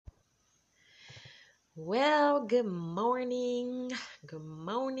Well, good morning, good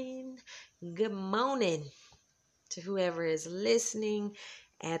morning, good morning to whoever is listening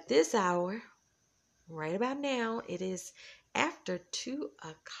at this hour. Right about now, it is after 2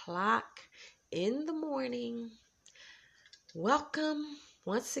 o'clock in the morning. Welcome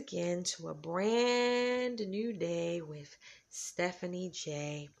once again to a brand new day with Stephanie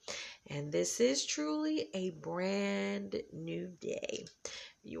J. And this is truly a brand new day.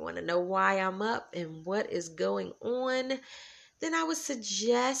 You want to know why I'm up and what is going on? Then I would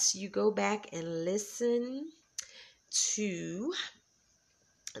suggest you go back and listen to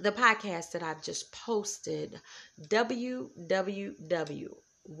the podcast that I've just posted. www.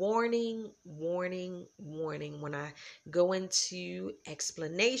 Warning, warning, warning. When I go into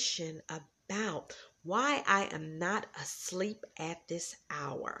explanation about why I am not asleep at this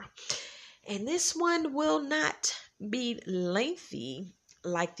hour. And this one will not be lengthy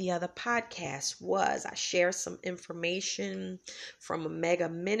like the other podcast was. I share some information from Omega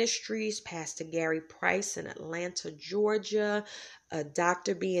Ministries, Pastor Gary Price in Atlanta, Georgia, a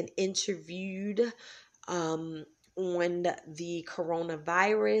doctor being interviewed on the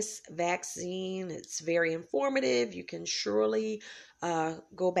coronavirus vaccine. It's very informative. You can surely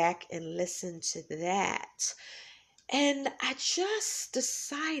go back and listen to that. And I just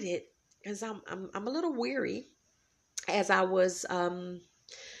decided, as I'm a little weary, as I was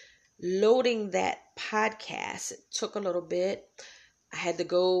loading that podcast. It took a little bit. I had to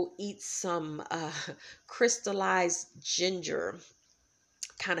go eat some crystallized ginger,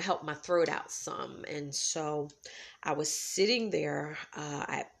 kind of help my throat out some. And so I was sitting there.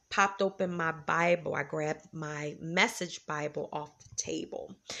 I popped open my Bible. I grabbed my message Bible off the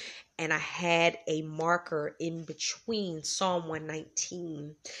table. And I had a marker in between Psalm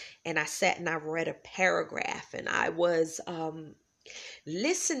 119. And I sat and I read a paragraph. And I was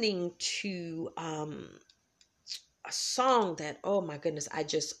listening to a song that, oh my goodness, I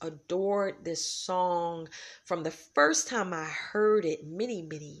just adored this song from the first time I heard it many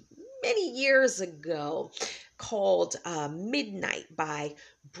years ago, called Midnight by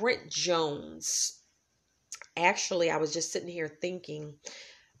Brent Jones. Actually, I was just sitting here thinking,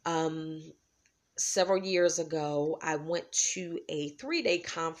 several years ago, I went to a 3-day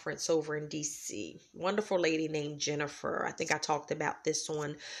conference over in DC. Wonderful lady named Jennifer. I think I talked about this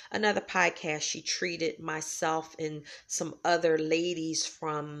on another podcast. She treated myself and some other ladies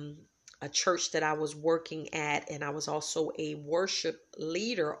from a church that I was working at, and I was also a worship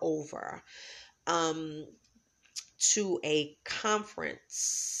leader over, to a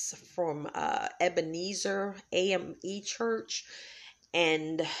conference from Ebenezer AME Church.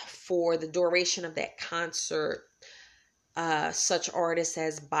 And for the duration of that concert, such artists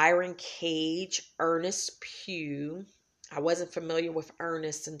as Byron Cage, Ernest Pugh. I wasn't familiar with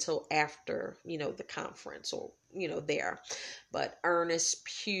Ernest until after, the conference or, there. But Ernest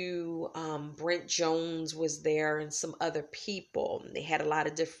Pugh, Brent Jones was there, and some other people. They had a lot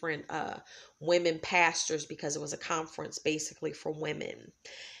of different women pastors because it was a conference basically for women.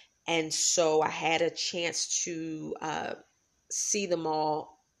 And so I had a chance to see them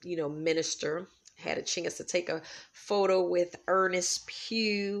all, minister. Had a chance to take a photo with Ernest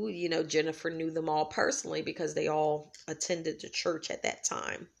Pugh. Jennifer knew them all personally because they all attended the church at that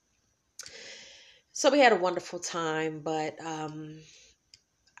time. So we had a wonderful time, but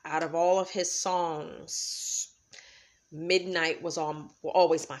out of all of his songs, Midnight was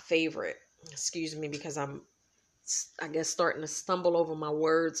always my favorite. Excuse me, because I guess starting to stumble over my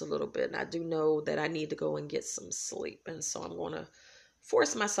words a little bit. And I do know that I need to go and get some sleep. And so I'm going to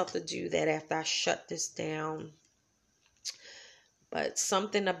force myself to do that after I shut this down. But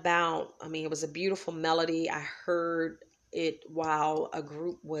something about, it was a beautiful melody. I heard it while a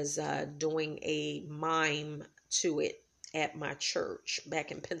group was doing a mime to it at my church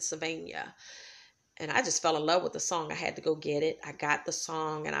back in Pennsylvania. And I just fell in love with the song. I had to go get it. I got the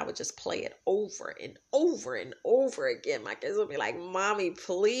song and I would just play it over and over and over again. My kids would be like, "Mommy,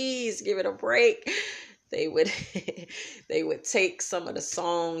 please give it a break." They would they would take some of the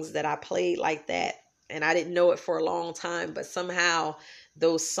songs that I played like that, and I didn't know it for a long time, but somehow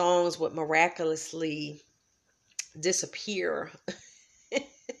those songs would miraculously disappear.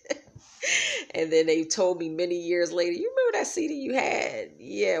 And then they told me many years later, "You remember that CD you had?"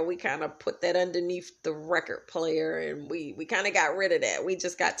 Yeah, we kind of put that underneath the record player, and we kind of got rid of that. We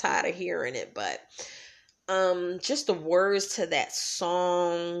just got tired of hearing it. But just the words to that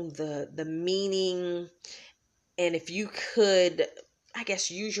song, the meaning, and if you could, I guess,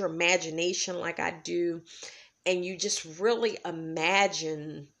 use your imagination like I do, and you just really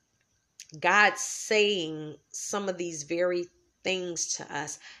imagine God saying some of these very things to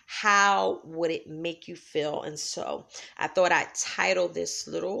us, how would it make you feel? And so I thought I'd title this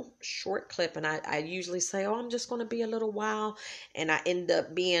little short clip, and I usually say, oh, I'm just going to be a little while, and I end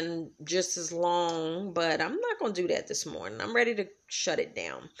up being just as long, but I'm not going to do that this morning. I'm ready to shut it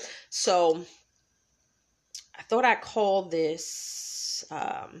down. So I thought I'd call this,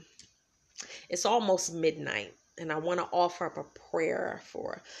 it's almost midnight, and I want to offer up a prayer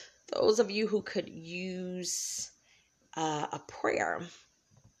for those of you who could use a prayer.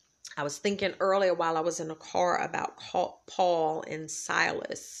 I was thinking earlier while I was in the car about Paul and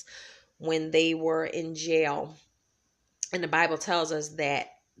Silas when they were in jail. And the Bible tells us that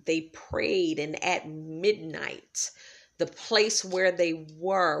they prayed, and at midnight, the place where they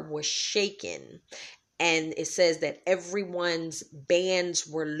were was shaken. And it says that everyone's bands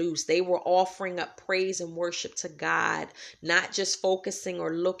were loose. They were offering up praise and worship to God, not just focusing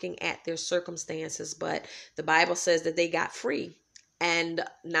or looking at their circumstances, but the Bible says that they got free. And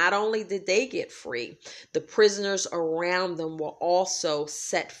not only did they get free, the prisoners around them were also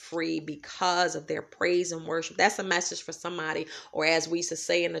set free because of their praise and worship. That's a message for somebody, or as we used to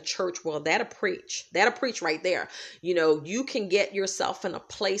say in the church world, that'll preach right there. You know, you can get yourself in a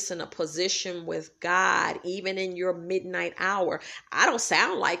place, in a position with God, even in your midnight hour. I don't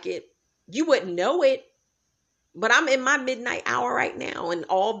sound like it. You wouldn't know it, but I'm in my midnight hour right now. And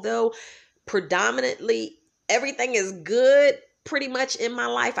although predominantly everything is good, pretty much in my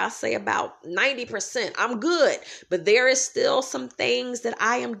life, I say about 90%, I'm good, but there is still some things that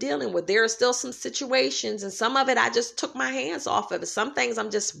I am dealing with. There are still some situations, and some of it I just took my hands off of it. Some things I'm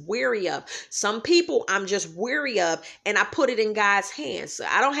just weary of. Some people I'm just weary of, and I put it in God's hands. So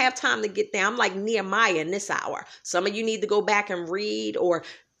I don't have time to get there. I'm like Nehemiah in this hour. Some of you need to go back and read or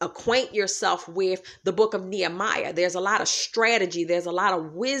acquaint yourself with the book of Nehemiah. There's a lot of strategy. There's a lot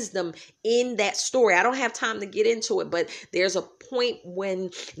of wisdom in that story. I don't have time to get into it, but there's a point when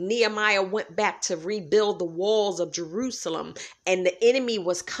Nehemiah went back to rebuild the walls of Jerusalem, and the enemy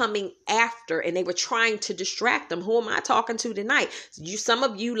was coming after, and they were trying to distract them. Who am I talking to tonight? Some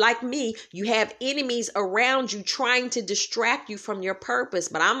of you, like me, you have enemies around you trying to distract you from your purpose.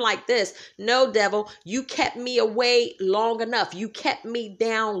 But I'm like this: no, devil, you kept me away long enough. You kept me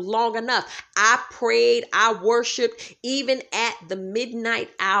down long enough. I prayed, I worshiped, even at the midnight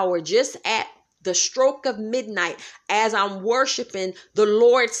hour, just at the stroke of midnight. As I'm worshiping, the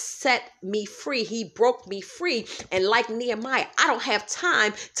Lord set me free. He broke me free. And like Nehemiah, I don't have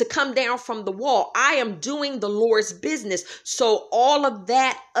time to come down from the wall. I am doing the Lord's business. So all of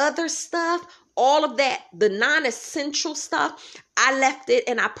that other stuff, all of that, the non-essential stuff, I left it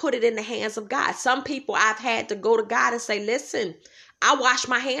and I put it in the hands of God. Some people I've had to go to God and say, listen, I wash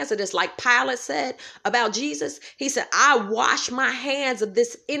my hands of this. Like Pilate said about Jesus, he said, I wash my hands of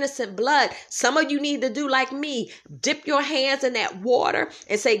this innocent blood. Some of you need to do like me. Dip your hands in that water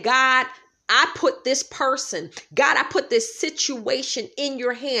and say, God, I put this person, God, I put this situation in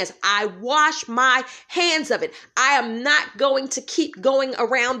your hands. I wash my hands of it. I am not going to keep going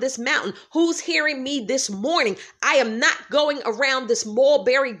around this mountain. Who's hearing me this morning? I am not going around this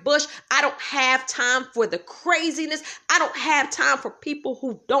mulberry bush. I don't have time for the craziness. I don't have time for people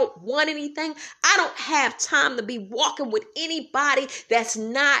who don't want anything. I don't have time to be walking with anybody that's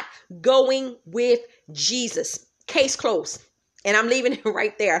not going with Jesus. Case closed. And I'm leaving it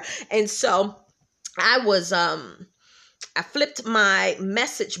right there. And so I flipped my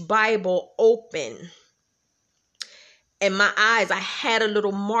Message Bible open, and my eyes, I had a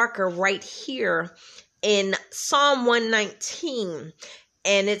little marker right here in Psalm 119.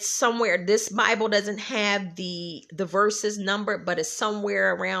 And it's somewhere, this Bible doesn't have the verses numbered, but it's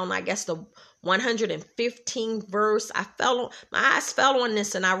somewhere around, I guess, the 115th verse. My eyes fell on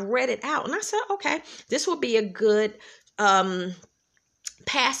this and I read it out. And I said, okay, this will be a good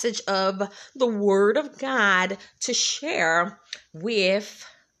passage of the Word of God to share with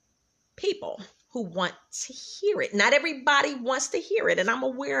people who want to hear it. Not everybody wants to hear it, and I'm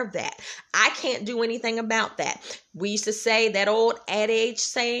aware of that. I can't do anything about that. We used to say that old adage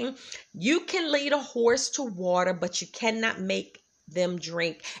saying, you can lead a horse to water, but you cannot make them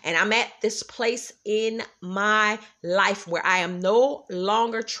drink. And I'm at this place in my life where I am no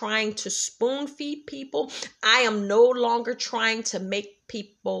longer trying to spoon feed people. I am no longer trying to make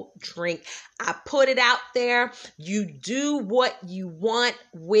people drink. I put it out there. You do what you want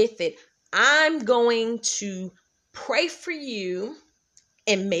with it. I'm going to pray for you,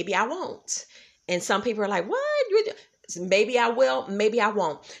 and maybe I won't. And some people are like, what? Maybe I will, maybe I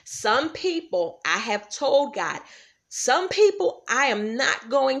won't. Some people, I have told God, some people, I am not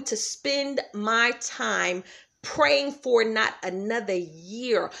going to spend my time praying for not another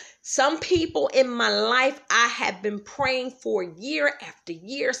year. Some people in my life I have been praying for year after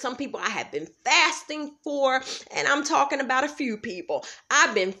year. Some people I have been fasting for, and I'm talking about a few people.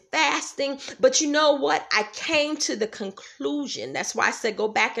 I've been fasting, but you know what? I came to the conclusion. That's why I said go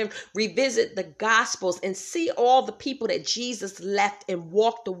back and revisit the Gospels and see all the people that Jesus left and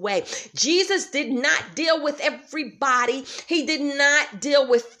walked away. Jesus did not deal with everybody. He did not deal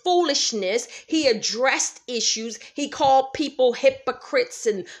with foolishness. He addressed issues. He called people hypocrites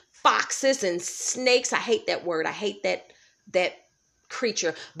and foxes and snakes. I hate that word. I hate that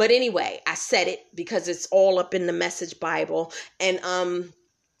creature. But anyway, I said it because it's all up in the Message Bible. And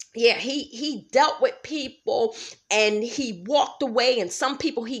yeah, he dealt with people and he walked away, and some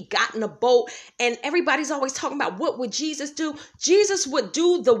people he got in a boat, and everybody's always talking about what would Jesus do? Jesus would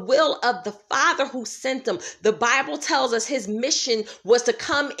do the will of the Father who sent him. The Bible tells us his mission was to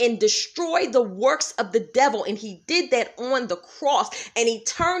come and destroy the works of the devil, and he did that on the cross, and he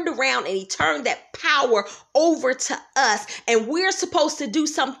turned around and he turned that power over to us, and we're supposed to do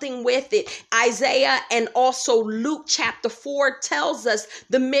something with it. Isaiah and also Luke chapter 4 tells us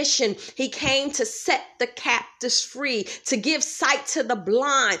the mission. He came to set the captives free, to give sight to the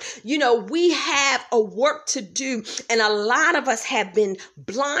blind. You know, we have a work to do, and a lot of us have been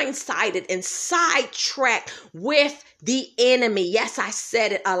blindsided and sidetracked with the enemy. Yes, I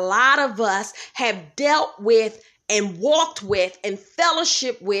said it. A lot of us have dealt with and walked with and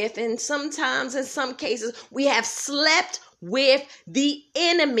fellowship with, and sometimes in some cases we have slept with the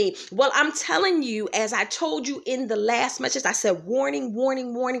enemy. Well, I'm telling you, as I told you in the last message, I said, warning,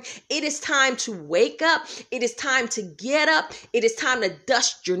 warning, warning. It is time to wake up. It is time to get up. It is time to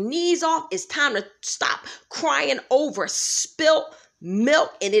dust your knees off. It's time to stop crying over spilt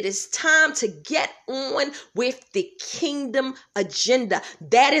milk, and it is time to get on with the kingdom agenda.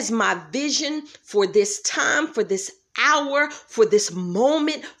 That is my vision for this time, for this hour, for this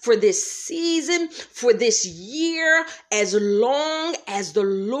moment, for this season, for this year, as long as the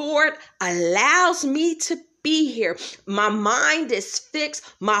Lord allows me to be here. My mind is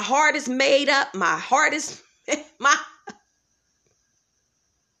fixed. My heart is made up. My heart is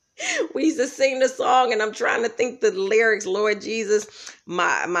we used to sing the song, and I'm trying to think the lyrics. Lord Jesus,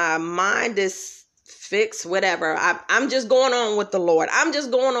 my mind is fixed, whatever. I'm just going on with the Lord. I'm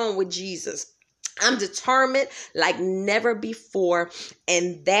just going on with Jesus. I'm determined like never before,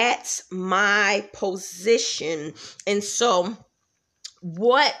 and that's my position. And so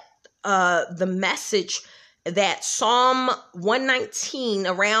what the message that Psalm 119,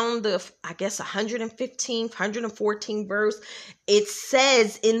 around the, I guess, 115, 114 verse, it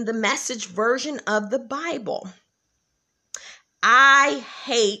says in the Message version of the Bible, I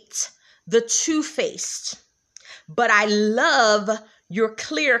hate the two-faced, but I love your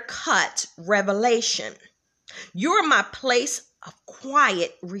clear-cut revelation. You're my place of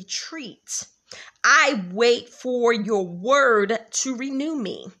quiet retreat. I wait for your word to renew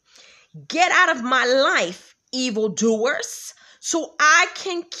me. Get out of my life, evildoers, so I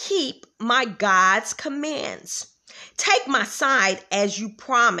can keep my God's commands. Take my side as you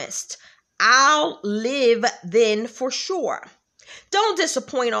promised. I'll live then for sure. Don't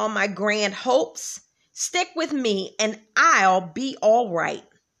disappoint all my grand hopes. Stick with me and I'll be all right.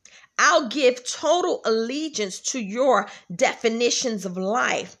 I'll give total allegiance to your definitions of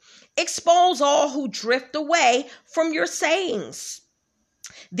life. Expose all who drift away from your sayings.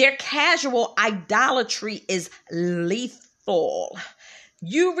 Their casual idolatry is lethal.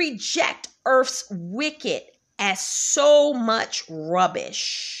 You reject earth's wicked as so much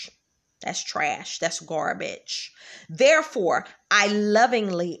rubbish. That's trash. That's garbage. Therefore, I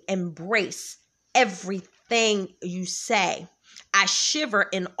lovingly embrace everything you say. I shiver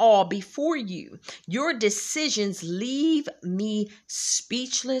in awe before you. Your decisions leave me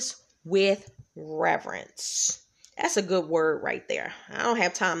speechless with reverence. That's a good word right there. I don't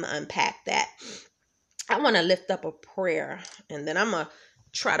have time to unpack that. I want to lift up a prayer, and then I'm going to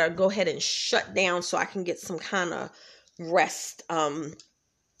try to go ahead and shut down so I can get some kind of rest,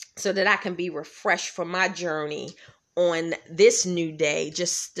 so that I can be refreshed for my journey on this new day,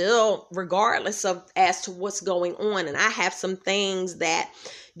 just still regardless of as to what's going on. And I have some things that,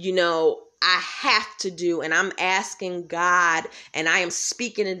 you know, I have to do, and I'm asking God, and I am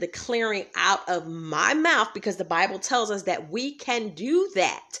speaking and declaring out of my mouth, because the Bible tells us that we can do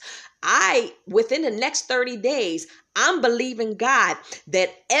that. Within the next 30 days, I'm believing God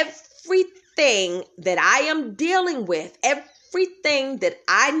that everything that I am dealing with, everything everything that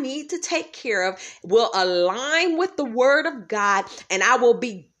I need to take care of will align with the word of God, and I will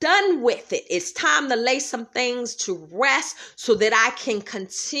be done with it. It's time to lay some things to rest so that I can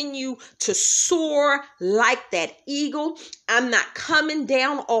continue to soar like that eagle. I'm not coming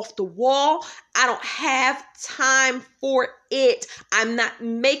down off the wall. I don't have time for it. I'm not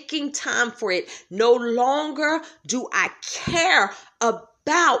making time for it. No longer do I care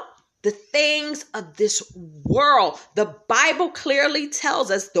about the things of this world. The Bible clearly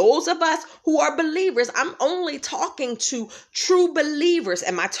tells us, those of us who are believers, I'm only talking to true believers.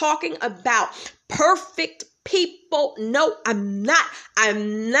 Am I talking about perfect people? No, I'm not.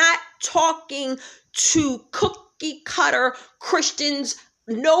 I'm not talking to cookie cutter Christians,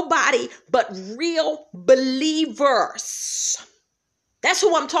 nobody but real believers. That's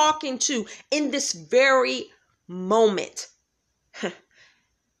who I'm talking to in this very moment.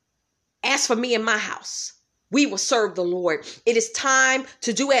 As for me and my house, we will serve the Lord. It is time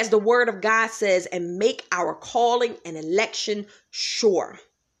to do as the word of God says and make our calling and election sure.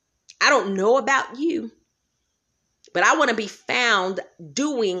 I don't know about you, but I want to be found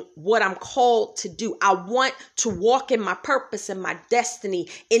doing what I'm called to do. I want to walk in my purpose and my destiny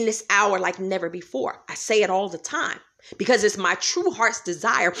in this hour like never before. I say it all the time, because it's my true heart's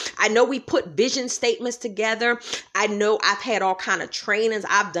desire. I know we put vision statements together. I know I've had all kind of trainings.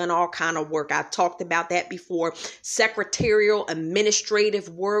 I've done all kind of work. I've talked about that before. Secretarial, administrative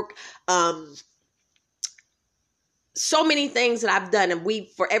work. So many things that I've done. And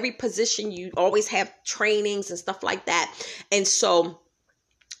for every position, you always have trainings and stuff like that. And so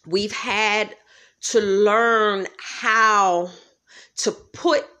we've had to learn how to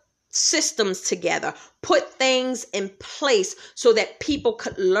put systems together, put things in place so that people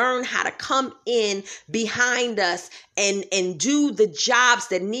could learn how to come in behind us and do the jobs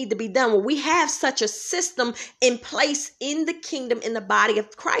that need to be done. Well, we have such a system in place in the kingdom, in the body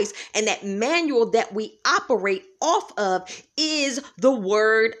of Christ, and that manual that we operate off of is the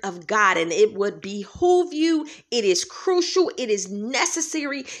word of God. And it would behoove you. It is crucial. It is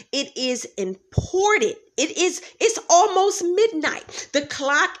necessary. It is important. It's almost midnight. The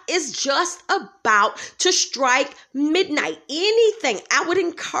clock is just about to strike midnight. Anything, I would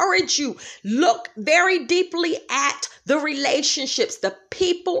encourage you, look very deeply at the relationships, the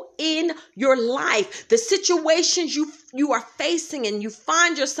people in your life, the situations you are facing and you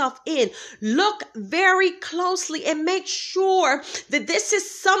find yourself in. Look very closely and make sure that this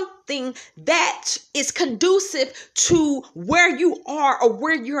is something that is conducive to where you are or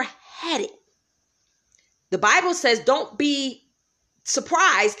where you're heading. The Bible says, don't be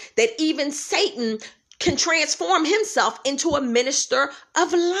surprised that even Satan can transform himself into a minister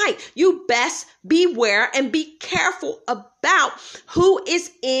of light. You best beware and be careful about who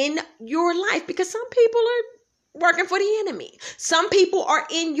is in your life, because some people are working for the enemy. Some people are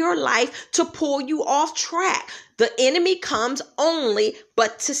in your life to pull you off track. The enemy comes only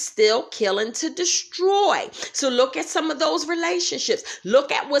but to steal, kill, and to destroy. So look at some of those relationships.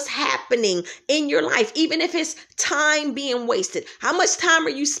 Look at what's happening in your life, even if it's time being wasted. How much time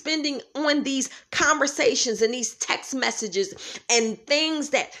are you spending on these conversations and these text messages and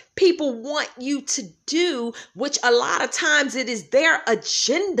things that people want you to do, which a lot of times it is their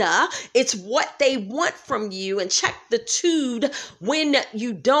agenda. It's what they want from you. And check the tude when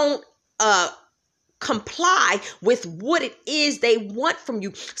you don't comply with what it is they want from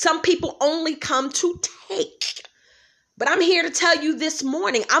you. Some people only come to take. But I'm here to tell you this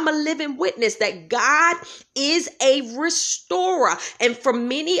morning, I'm a living witness that God is a restorer. And for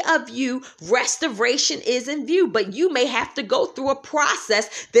many of you, restoration is in view, but you may have to go through a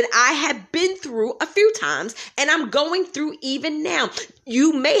process that I have been through a few times, and I'm going through even now.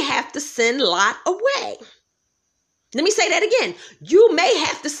 You may have to send Lot away. Let me say that again. You may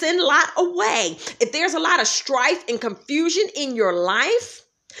have to send Lot away. If there's a lot of strife and confusion in your life,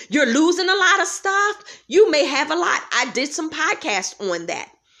 you're losing a lot of stuff, you may have a lot. I did some podcasts on that.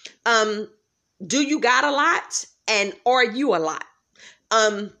 Do you got a lot? And are you a lot?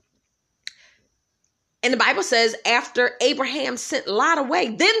 And the Bible says after Abraham sent Lot away,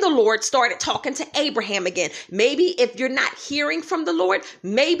 then the Lord started talking to Abraham again. Maybe if you're not hearing from the Lord,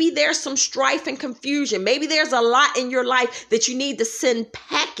 maybe there's some strife and confusion. Maybe there's a lot in your life that you need to send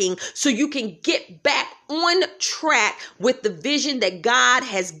packing so you can get back on track with the vision that God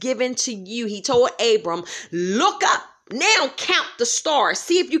has given to you. He told Abram, look up. Now count the stars.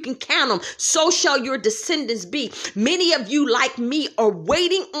 See if you can count them. So shall your descendants be. Many of you, like me, are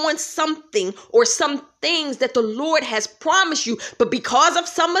waiting on something or some things that the Lord has promised you. But because of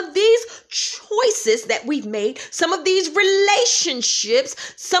some of these choices that we've made, some of these relationships,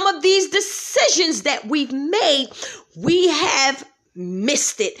 some of these decisions that we've made, We have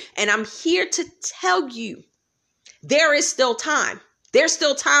missed it. And I'm here to tell you, there is still time. There's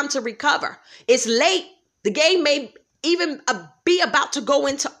still time to recover. It's late. The game may even be about to go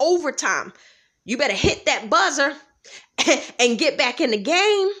into overtime. You better hit that buzzer and get back in the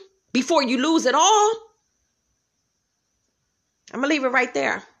game before you lose it all. I'm going to leave it right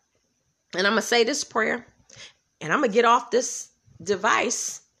there. And I'm going to say this prayer. And I'm going to get off this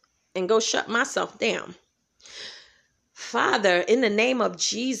device and go shut myself down. Father, in the name of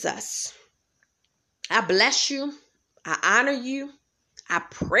Jesus, I bless you. I honor you. I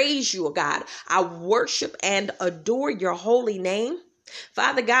praise you, oh God. I worship and adore your holy name.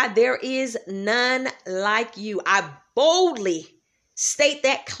 Father God, there is none like you. I boldly state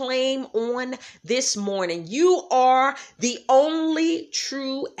that claim on this morning. You are the only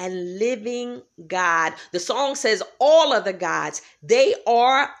true and living God. The song says all of the gods, they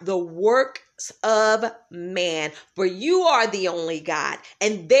are the works of man, for you are the only God,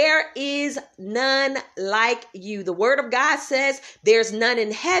 and there is none like you. The word of God says there's none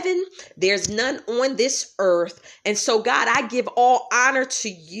in heaven, there's none on this earth. And so God, I give all honor to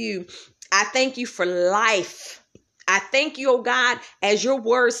you. I thank you for life. I thank you, oh God, as your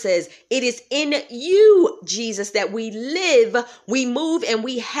word says, it is in you, Jesus, that we live, we move, and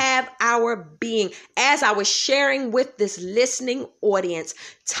we have our being. As I was sharing with this listening audience,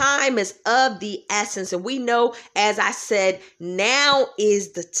 time is of the essence. And we know, as I said, now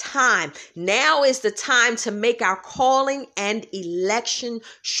is the time. Now is the time to make our calling and election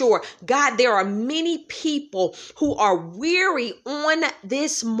sure. God, there are many people who are weary on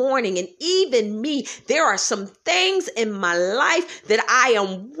this morning, and even me. There are some things in my life that I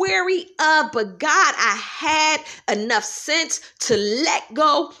am weary of, but God, I had enough sense to let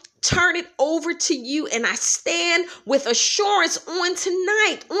go, turn it over to you, and I stand with assurance on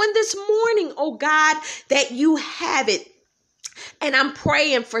tonight, on this morning, oh God, that you have it. And I'm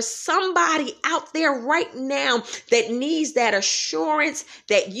praying for somebody out there right now that needs that assurance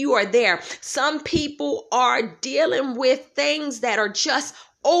that you are there. Some people are dealing with things that are just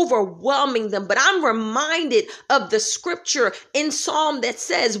overwhelming them. But I'm reminded of the scripture in Psalm that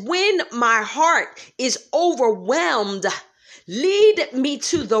says, when my heart is overwhelmed, lead me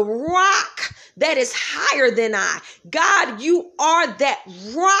to the rock that is higher than I. God, you are that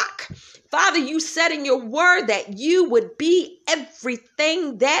rock. Father, you said in your word that you would be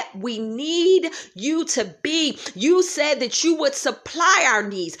everything that we need you to be. You said that you would supply our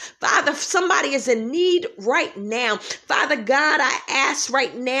needs. Father, if somebody is in need right now, Father God, I ask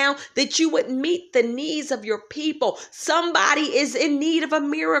right now that you would meet the needs of your people. Somebody is in need of a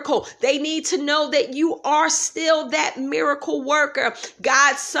miracle. They need to know that you are still that miracle worker.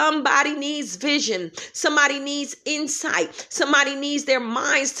 God, somebody needs vision. Somebody needs insight. Somebody needs their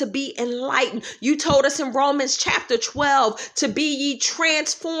minds to be enlightened. You told us in Romans chapter 12 to be ye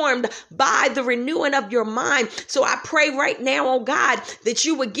transformed by the renewing of your mind. So I pray right now, oh God, that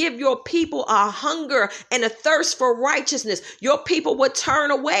you would give your people a hunger and a thirst for righteousness. Your people would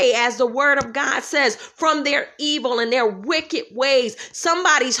turn away, as the word of God says, from their evil and their wicked ways.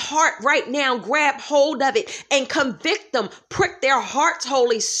 Somebody's heart right now, grab hold of it and convict them. Prick their hearts,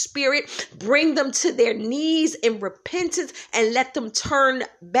 Holy Spirit. Bring them to their knees in repentance and let them turn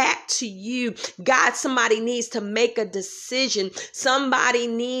back to you. God, somebody needs to make a decision. Somebody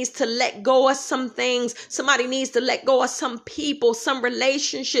needs to let go of some things. Somebody needs to let go of some people, some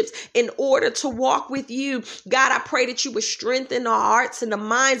relationships in order to walk with you. God, I pray that you would strengthen the hearts and the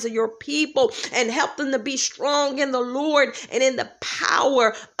minds of your people and help them to be strong in the Lord and in the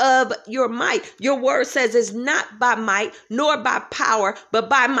power of your might. Your word says it's not by might nor by power, but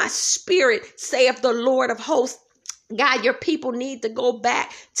by my spirit, saith the Lord of hosts. God, your people need to go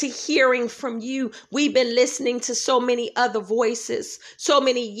back to hearing from you. We've been listening to so many other voices. So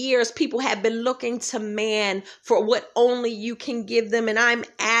many years, people have been looking to man for what only you can give them. And I'm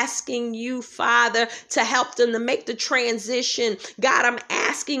asking you, Father, to help them to make the transition. God, I'm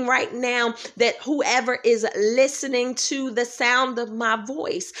asking right now that whoever is listening to the sound of my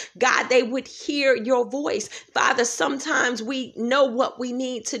voice, God, they would hear your voice. Father, sometimes we know what we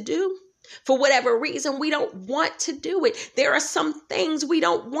need to do. For whatever reason, we don't want to do it. There are some things we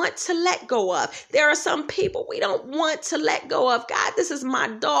don't want to let go of. There are some people we don't want to let go of. God, this is my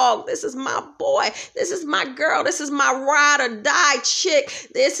dog. This is my boy. This is my girl. This is my ride or die chick.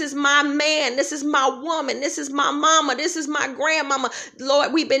 This is my man. This is my woman. This is my mama. This is my grandmama.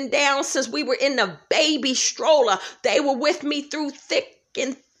 Lord, we've been down since we were in the baby stroller. They were with me through thick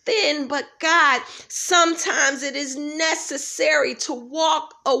and thin, but God, sometimes it is necessary to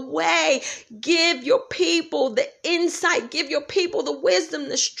walk away. Give your people the insight, give your people the wisdom,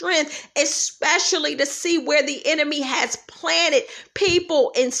 the strength, especially to see where the enemy has planted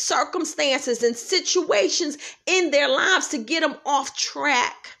people in circumstances and situations in their lives to get them off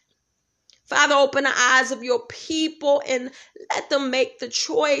track. Father, open the eyes of your people and let them make the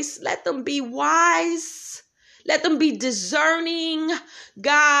choice. Let them be wise. Let them be discerning.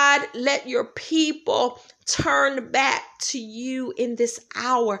 God, let your people turn back to you in this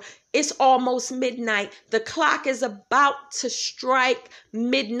hour. It's almost midnight. The clock is about to strike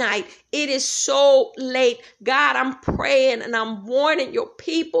midnight. It is so late. God, I'm praying and I'm warning your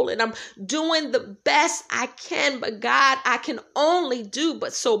people and I'm doing the best I can. But God, I can only do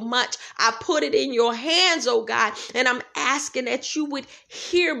but so much. I put it in your hands, oh God, and I'm asking that you would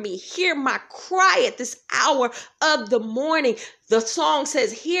hear me, hear my cry at this hour of the morning. The song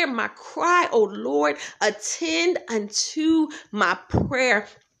says, hear my cry, O Lord, attend unto my prayer.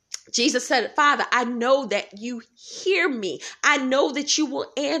 Jesus said, Father, I know that you hear me. I know that you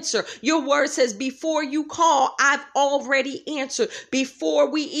will answer. Your word says, before you call, I've already answered. Before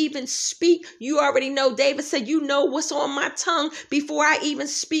we even speak, you already know. David said, you know what's on my tongue before I even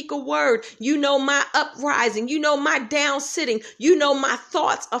speak a word. You know my uprising. You know my down sitting. You know my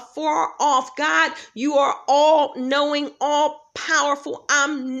thoughts afar off. God, you are all knowing, all powerful,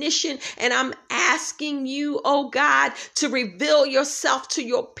 omniscient, and I'm asking you, oh God, to reveal yourself to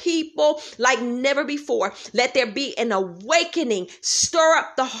your people like never before. Let there be an awakening. Stir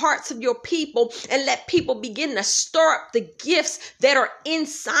up the hearts of your people and let people begin to stir up the gifts that are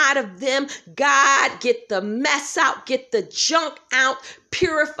inside of them. God, get the mess out, get the junk out.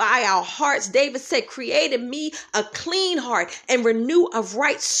 Purify our hearts. David said, create in me a clean heart and renew a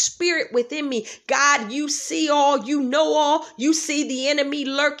right spirit within me. God, you see all, you know all. You see the enemy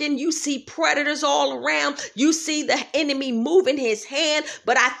lurking. You see predators all around. You see the enemy moving his hand.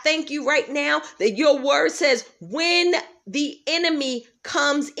 But I thank you right now that your word says when the enemy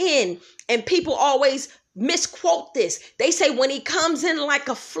comes in, and people always misquote this. They say when he comes in like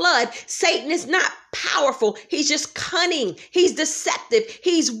a flood, Satan is not powerful. He's just cunning. He's deceptive.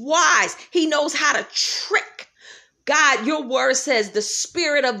 He's wise. He knows how to trick. God, your word says the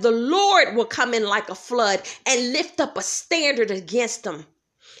Spirit of the Lord will come in like a flood and lift up a standard against them.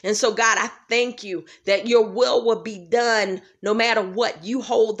 And so, God, I thank you that your will be done no matter what. You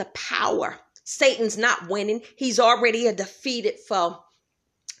hold the power. Satan's not winning. He's already a defeated foe.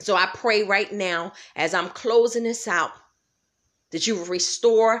 So I pray right now as I'm closing this out that you will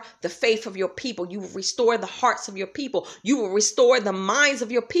restore the faith of your people. You will restore the hearts of your people. You will restore the minds of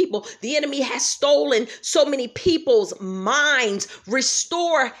your people. The enemy has stolen so many people's minds.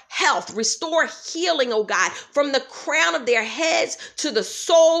 Restore health, restore healing, oh God, from the crown of their heads to the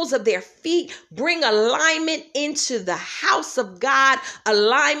soles of their feet. Bring alignment into the house of God,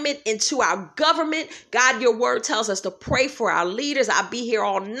 alignment into our government. God, your word tells us to pray for our leaders. I'll be here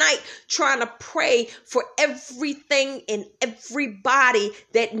all night trying to pray for everything and everybody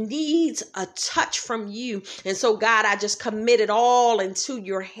that needs a touch from you. And so, God, I just commit it all into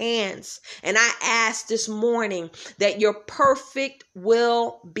your hands. And I ask this morning that your perfect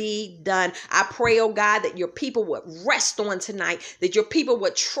will be done. I pray, oh God, that your people would rest on tonight, that your people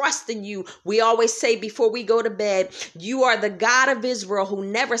would trust in you. We always say before we go to bed, you are the God of Israel who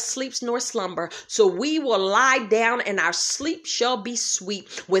never sleeps nor slumber. So we will lie down and our sleep shall be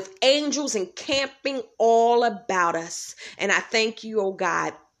sweet, with angels encamping all about us. And I thank you, oh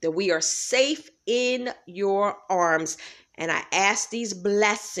God, that we are safe in your arms. And I ask these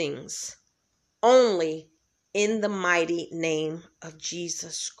blessings only in the mighty name of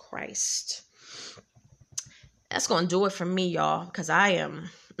Jesus Christ. That's going to do it for me, y'all, because I am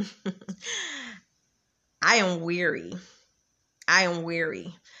weary. I am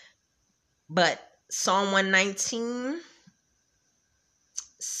weary. But Psalm 119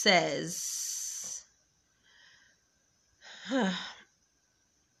 says,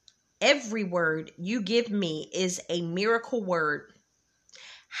 every word you give me is a miracle word.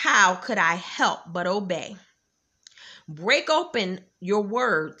 How could I help but obey? Break open your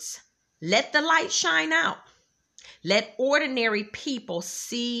words. Let the light shine out. Let ordinary people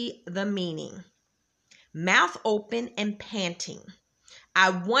see the meaning. Mouth open and panting. I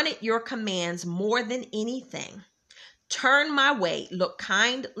wanted your commands more than anything. Turn my way, look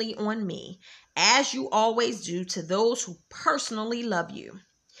kindly on me, as you always do to those who personally love you.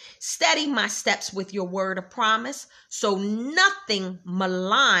 Steady my steps with your word of promise, so nothing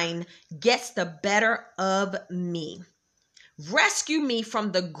malign gets the better of me. Rescue me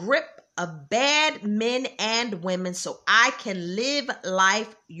from the grip of bad men and women so I can live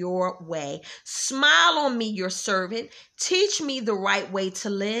life your way. Smile on me, your servant. Teach me the right way to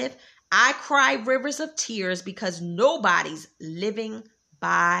live. I cry rivers of tears because nobody's living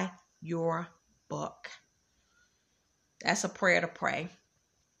by your book. That's a prayer to pray.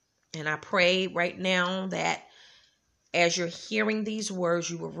 And I pray right now that as you're hearing these words,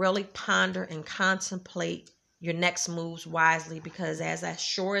 you will really ponder and contemplate your next moves wisely, because as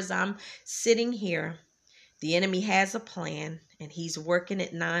sure as I'm sitting here, the enemy has a plan and he's working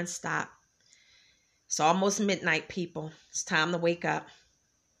it nonstop. It's almost midnight, people. It's time to wake up.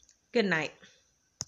 Good night.